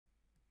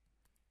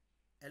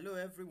Hello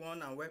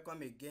everyone and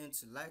welcome again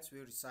to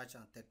Lightway Research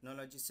and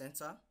Technology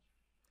Center.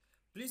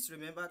 Please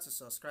remember to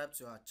subscribe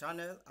to our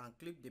channel and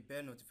click the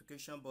bell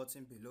notification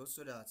button below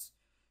so that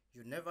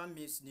you never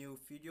miss new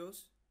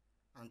videos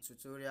and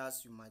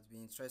tutorials you might be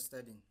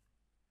interested in.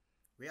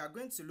 We are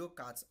going to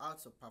look at how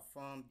to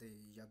perform the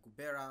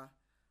Jarque-Bera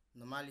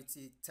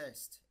Normality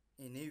test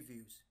in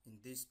Eviews in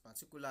this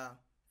particular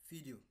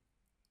video.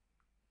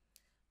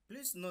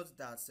 Please note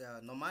that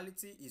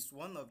normality is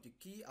one of the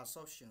key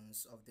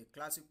assumptions of the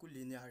classical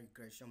linear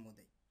regression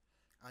model,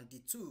 and the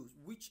tool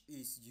which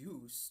is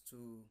used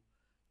to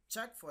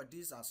check for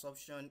this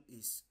assumption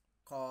is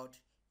called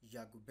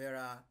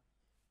Jarque-Bera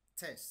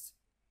test.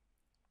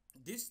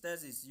 This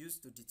test is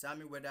used to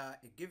determine whether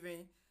a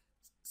given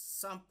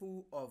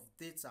sample of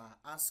data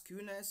has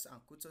skewness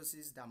and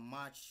kurtosis that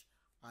match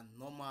a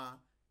normal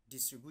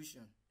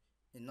distribution.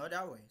 In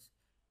other words,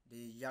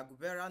 the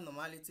Jarque-Bera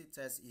normality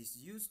test is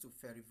used to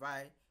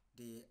verify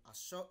the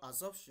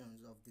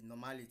assumptions of the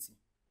normality.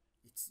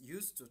 It's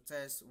used to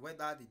test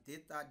whether the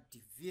data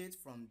deviates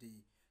from the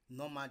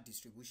normal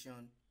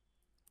distribution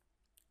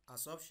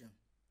assumption.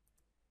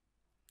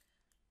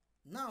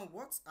 Now,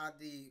 what are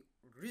the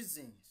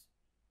reasons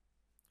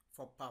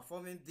for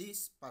performing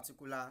this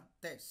particular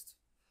test?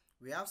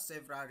 We have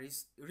several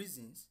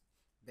reasons,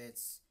 but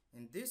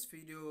in this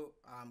video,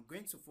 I'm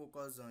going to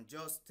focus on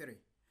just three.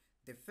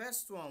 The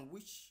first one,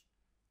 which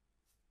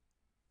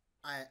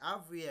I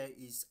have here,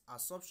 is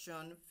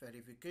assumption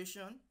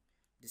verification.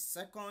 The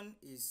second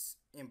is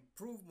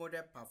improved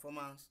model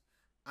performance.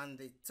 And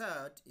the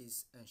third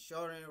is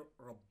ensuring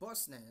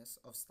robustness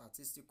of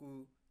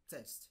statistical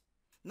tests.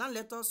 Now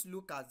let us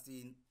look at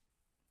the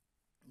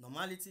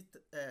normality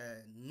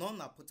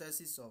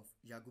non-hypothesis of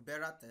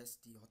Jarque-Bera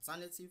test, the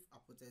alternative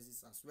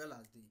hypothesis, as well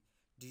as the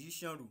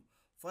decision rule.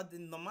 For the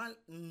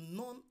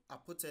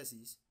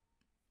non-hypothesis,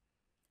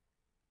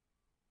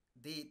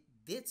 the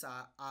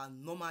data are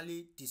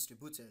normally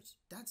distributed.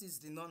 That is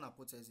the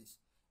non-hypothesis.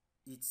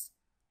 It's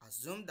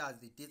assumed that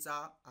the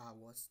data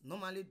was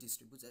normally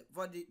distributed.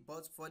 But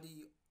for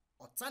the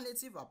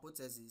alternative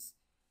hypothesis,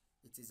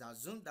 it is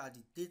assumed that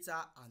the data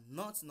are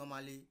not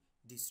normally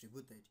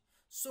distributed.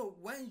 So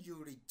when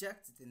you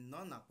reject the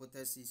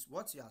non-hypothesis,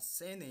 what you are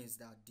saying is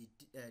that the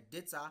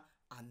data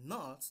are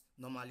not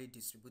normally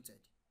distributed.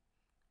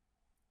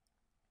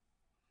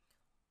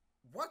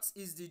 What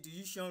is the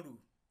decision rule?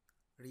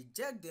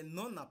 Reject the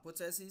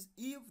non-hypothesis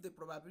if the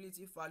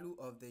probability value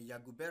of the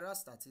Jarque-Bera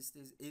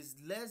statistics is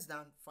less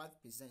than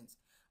 5%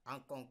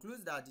 and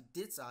conclude that the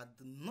data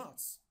do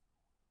not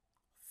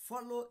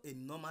follow a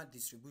normal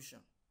distribution.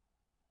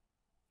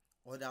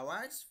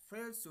 Otherwise,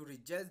 fail to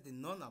reject the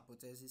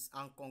non-hypothesis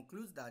and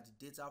conclude that the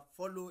data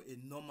follow a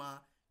normal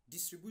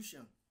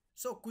distribution.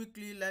 So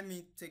quickly, let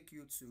me take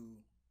you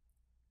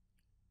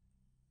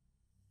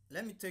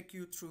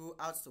through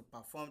how to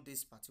perform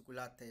this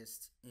particular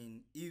test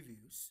in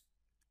Eviews.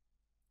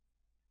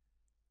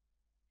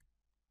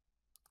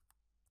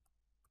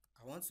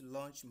 I want to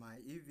launch my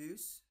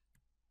Eviews.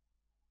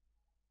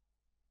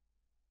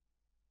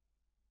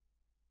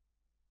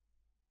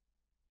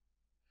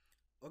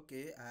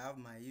 Okay, I have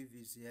my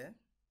Eviews here.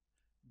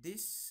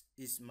 This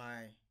is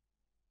my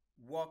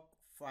work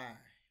file.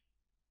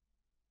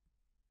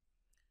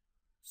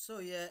 So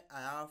here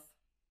I have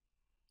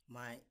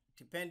my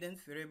dependent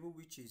variable,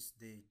 which is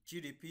the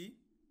GDP.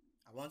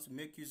 I want to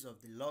make use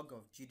of the log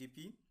of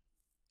GDP.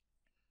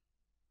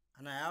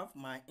 And I have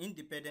my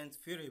independent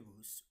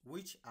variables,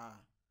 which are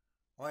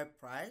oil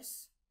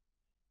price,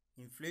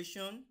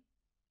 inflation,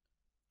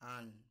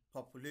 and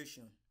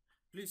population.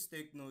 Please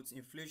take note,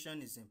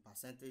 inflation is in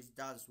percentage.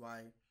 That's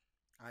why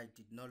I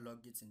did not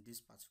log it in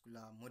this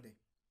particular model.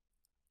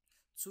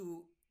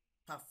 To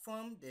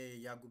perform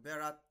the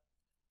Jarque-Bera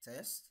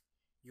test,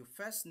 you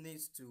first need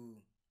to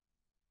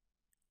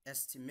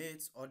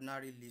estimate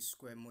ordinary least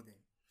square model.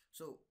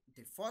 So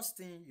the first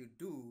thing you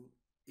do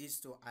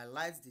is to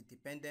highlight the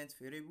dependent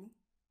variable,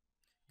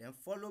 then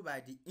followed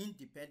by the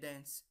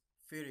independent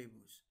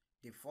variables.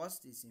 The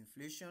first is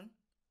inflation,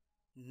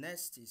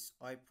 next is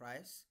oil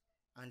price,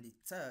 and the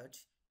third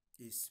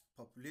is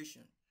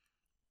population.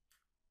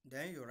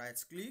 Then you right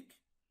click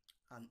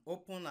and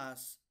open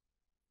as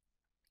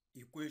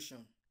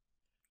equation.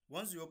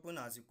 Once you open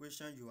as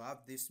equation, you have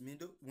this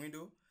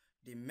window.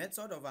 The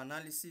method of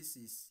analysis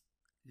is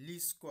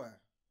least square.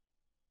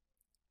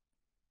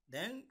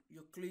 Then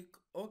you click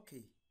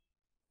OK.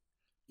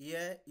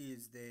 Here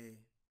is the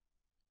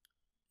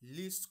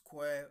least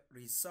square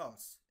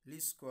results.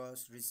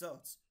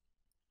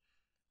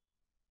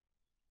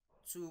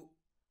 To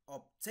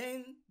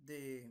obtain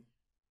the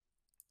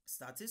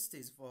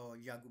statistics for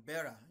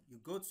Jarque-Bera, you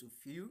go to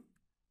View.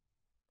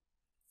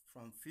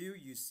 From View,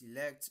 you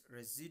select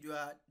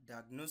Residual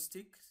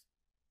Diagnostics.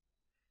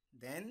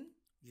 Then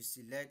you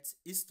select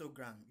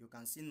Histogram. You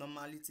can see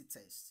Normality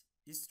Test.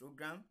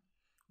 Histogram.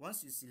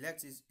 Once you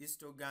select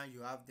Histogram,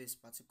 you have this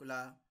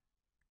particular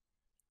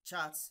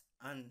chart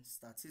and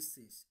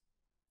statistics.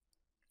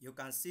 You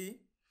can see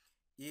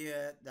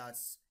here that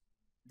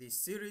the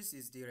series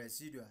is the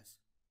residuals.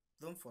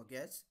 Don't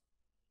forget,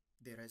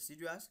 the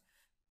residuals.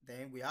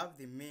 Then we have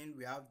the mean,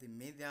 we have the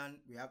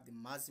median, we have the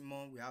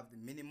maximum, we have the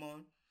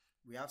minimum,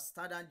 we have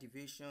standard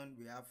deviation,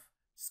 we have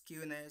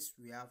skewness,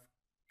 we have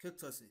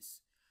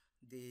kurtosis.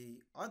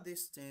 All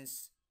these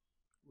things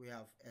we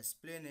have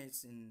explained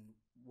it in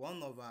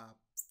one of our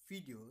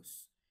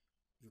videos.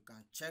 You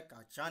can check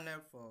our channel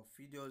for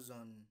videos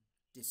on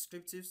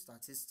descriptive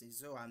statistics,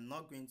 so I'm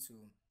not going to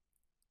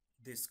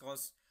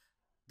discuss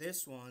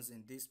these ones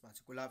in this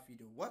particular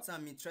video. What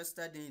I'm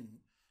interested in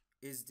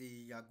is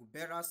the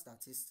Jarque-Bera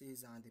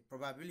statistics and the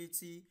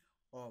probability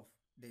of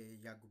the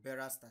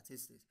Jarque-Bera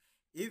statistics.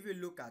 If you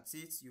look at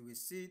it, you will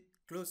see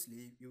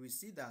closely, you will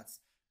see that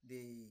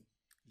the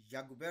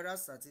Jarque-Bera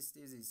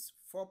statistics is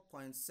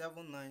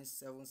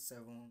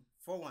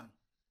 4.797741.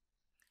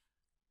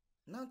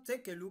 Now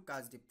take a look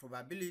at the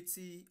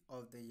probability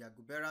of the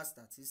Jarque-Bera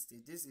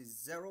statistic. This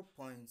is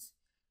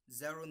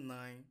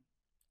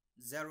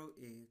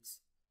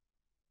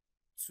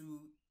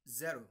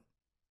 0.090820.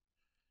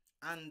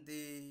 And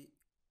the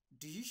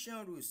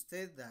decision rule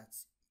states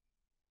that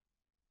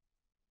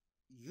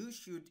you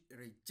should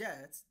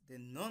reject the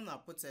null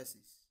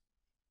hypothesis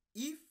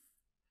if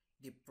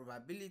the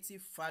probability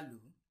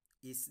value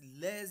is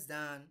less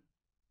than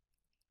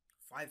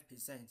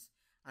 5%.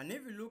 And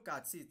if you look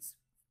at it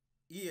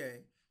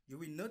here, you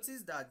will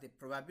notice that the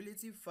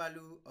probability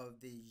value of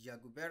the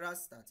Jarque-Bera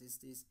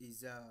statistics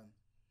is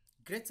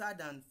greater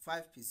than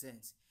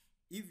 5%.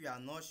 If you are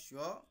not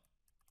sure,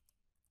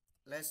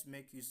 let's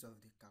make use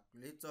of the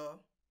calculator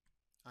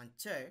and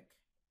check.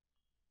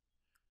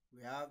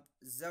 We have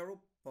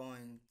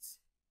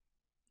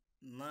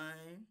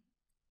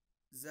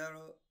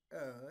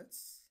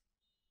 0.908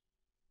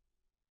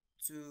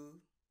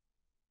 to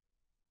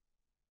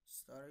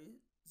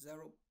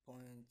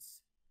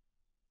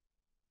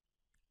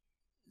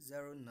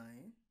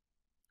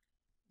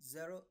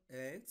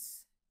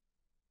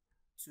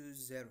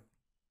 0.090820.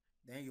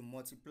 Then you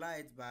multiply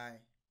it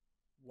by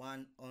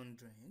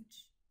 100.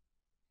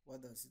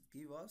 What does it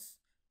give us?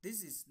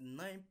 This is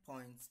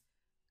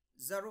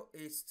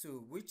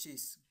 9.082, which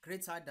is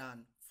greater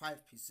than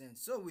 5%.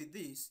 So with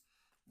this,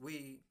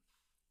 we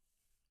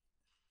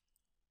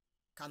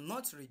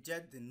cannot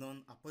reject the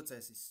known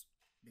hypothesis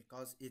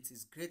because it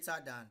is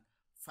greater than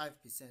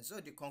 5%.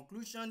 So the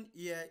conclusion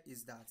here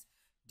is that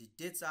the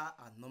data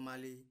are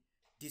normally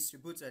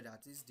distributed,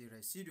 that is, the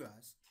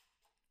residuals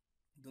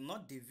do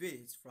not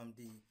deviate from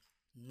the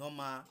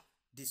normal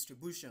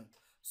distribution.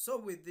 So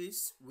with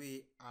this,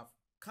 we have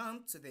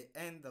come to the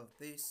end of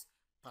this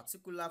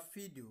particular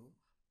video.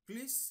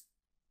 Please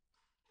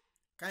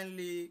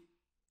kindly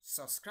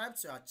subscribe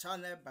to our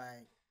channel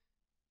by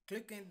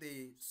clicking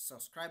the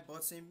subscribe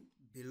button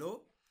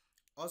below.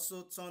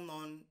 Also turn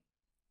on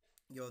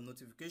your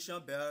notification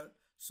bell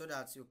so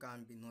that you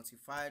can be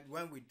notified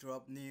when we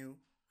drop new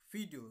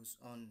videos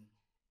on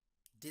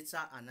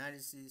data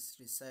analysis,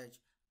 research,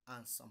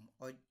 and some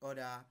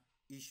other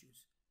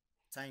issues.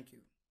 Thank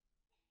you.